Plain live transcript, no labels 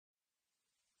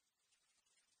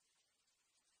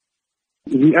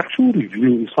The actual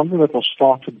review is something that was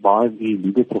started by the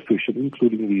legal profession,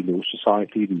 including the Law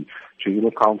Society, the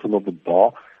General Counsel of the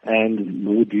Bar, and the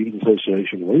Law Deans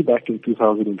Association way back in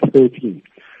 2013,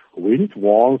 when it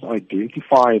was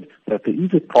identified that there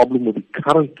is a problem with the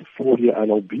current four-year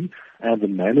LLB and the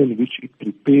manner in which it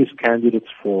prepares candidates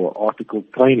for article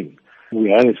training. We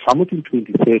had a summit in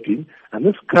 2013, and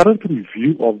this current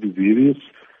review of the various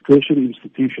tertiary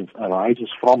institutions arises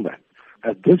from that.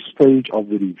 At this stage of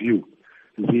the review,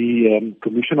 the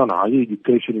Commission on Higher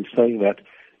Education is saying that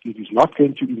it is not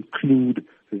going to include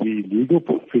the legal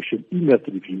profession in that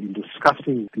review in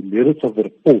discussing the merits of the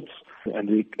reports and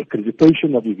the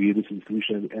accreditation of the various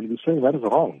institutions, and we're saying that is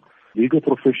wrong. Legal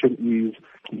profession is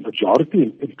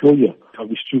majority employer of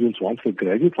the students once they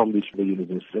graduate from this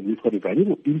university, and we've got a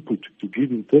valuable input to give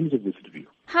in terms of this review.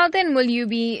 How then will you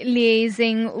be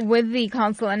liaising with the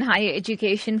Council on Higher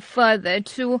Education further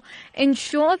to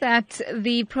ensure that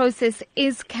the process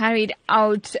is carried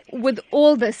out with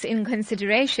all this in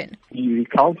consideration? The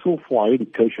Council for Higher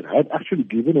Education had actually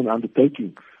given an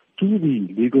undertaking to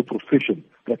the legal profession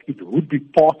that it would be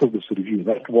part of this review.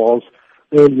 That was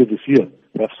earlier this year.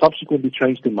 They have subsequently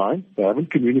changed their mind. They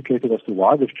haven't communicated as to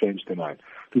why they've changed their mind.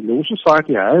 The Law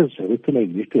Society has written a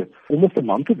letter almost a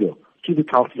month ago to the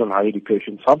Council on Higher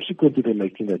Education, subsequent to them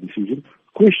making that decision,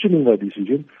 questioning that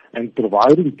decision, and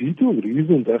providing detailed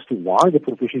reasons as to why the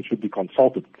profession should be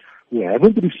consulted. We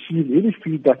haven't received any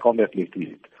feedback on that letter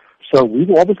yet. So we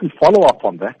will obviously follow up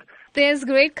on that. There's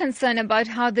great concern about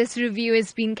how this review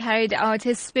is being carried out,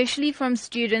 especially from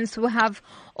students who have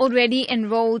already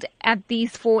enrolled at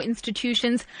these four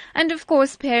institutions, and of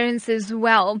course parents as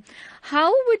well.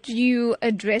 How would you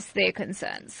address their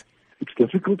concerns? It's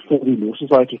difficult for the Law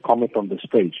Society to comment on this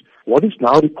stage. What is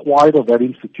now required of that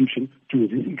institution to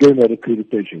regain that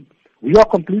accreditation? We are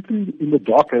completely in the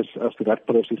dark as to that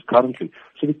process currently,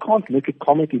 so we can't make a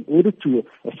comment in order to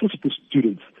assist the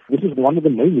students. This is one of the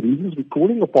main reasons we're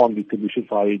calling upon the Commission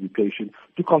for Higher Education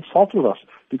to consult with us,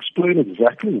 to explain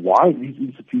exactly why these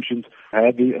institutions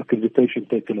had their accreditation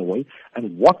taken away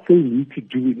and what they need to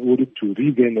do in order to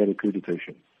regain that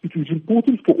accreditation. It is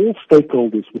important for all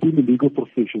stakeholders within the legal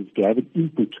professions to have an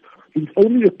input. It's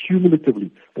only accumulatively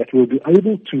that we'll be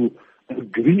able to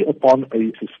agree upon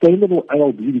a sustainable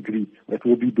LLB degree that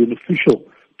will be beneficial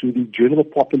to the general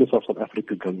populace of South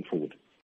Africa going forward.